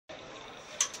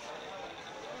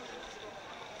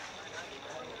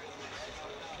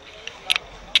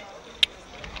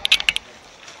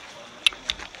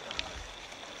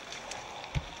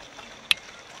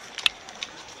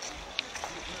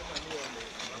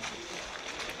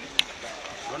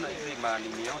Unaona hizi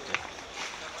manini yote.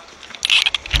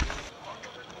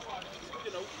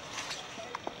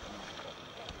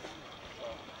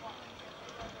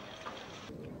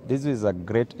 This is a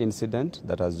great incident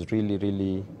that has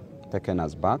really taken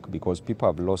us back because people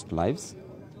have lost lives.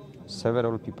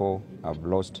 Several people have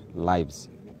lost lives.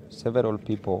 Several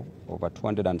people, over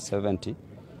 270,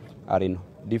 are in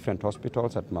different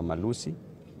hospitals at Mama Lucy,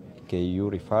 KU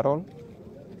Referral,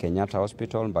 Kenyatta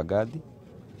Hospital, Embakasi,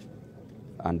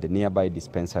 and the nearby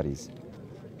dispensaries.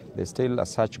 There's still a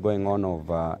search going on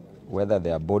of whether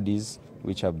there are bodies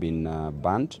which have been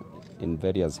burnt in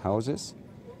various houses.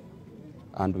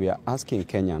 And we are asking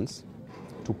Kenyans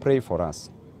to pray for us.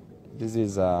 This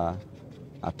is a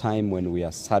time when we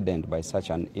are saddened by such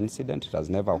an incident. It has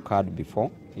never occurred before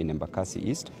in Embakasi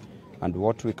East. And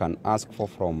what we can ask for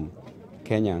from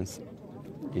Kenyans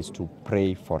is to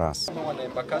pray for us.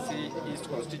 Embakasi East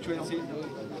constituency,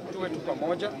 tuwe tu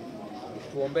pamoja,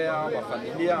 tuombea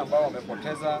mafamilia ambao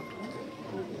wamepoteza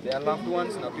their loved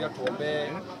ones, na pia tuombee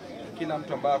kila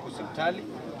mtu ambaye ako hospitali.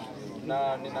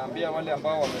 Na ninaambia wale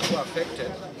ambao wamekuwa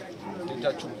affected,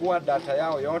 nitachukua data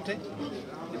yao yote,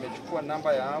 nimechukua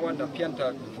namba ya hawa, na pia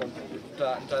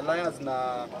nitaliaise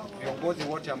na viongozi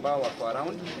wote ambao wako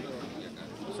around,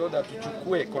 so that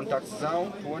tuchukue contacts zao,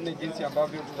 tuone jinsi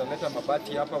ambavyo tutaleta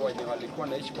mabati hapa wenye walikuwa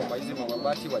naishi kwa hizi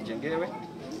mabati wajengewe,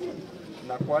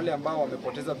 na kwa wale ambao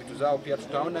wamepoteza vitu zao pia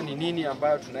tutaona ni nini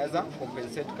ambayo tunaweza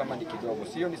compensate kama ni kidogo.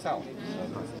 Sio ni sawa?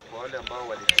 Kwa wale ambao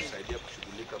walitusaidia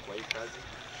kushughulika kwa hii kazi,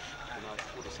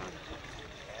 tunashukuru sana.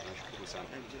 Tunashukuru sana.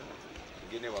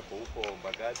 Wengine wako huko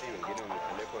Embakasi, wengine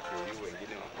wamepelekwa KU,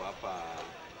 wengine wako hapa